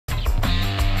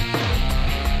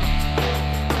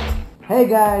Hey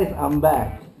guys, I'm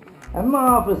back at my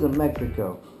office in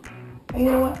Mexico. And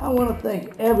you know what? I want to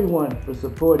thank everyone for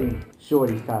supporting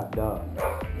Shorty's Top Dog.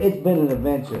 It's been an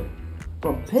adventure.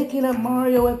 From picking up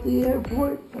Mario at the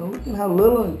airport and looking how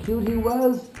little and cute he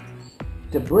was,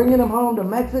 to bringing him home to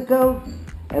Mexico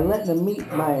and letting him meet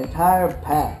my entire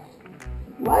pack.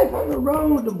 Life on the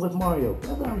road with Mario,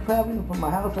 whether I'm traveling from my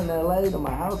house in LA to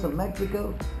my house in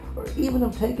Mexico, or even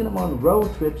I'm taking him on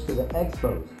road trips to the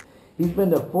expos. He's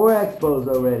been to 4 expos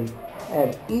already,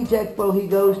 and each expo he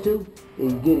goes to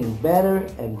is getting better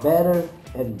and better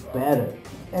and better.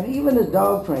 And even his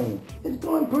dog training is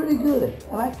going pretty good,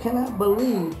 and I cannot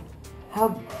believe how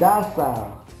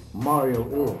docile Mario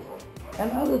is.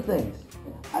 And other things,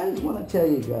 I just want to tell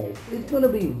you guys, it's going to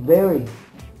be very,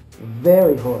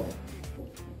 very hard.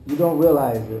 You don't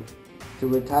realize it, to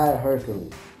retire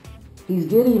Hercules. He's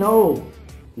getting old.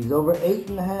 He's over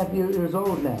 8.5 years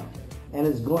old now, and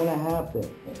it's going to happen.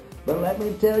 But let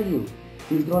me tell you,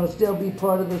 he's going to still be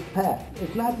part of this pack.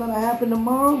 It's not going to happen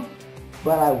tomorrow,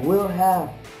 but I will have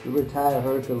to retire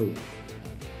Hercules.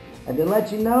 And to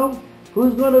let you know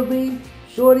who's going to be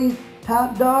Shorty's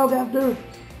top dog after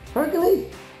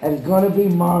Hercules, and it's going to be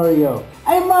Mario.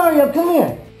 Hey Mario, come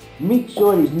here. Meet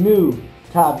Shorty's new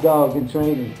top dog in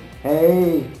training.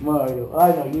 Hey Mario,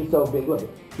 I know you're so big. Look,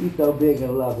 he's so big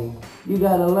and loving. You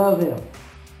gotta love him.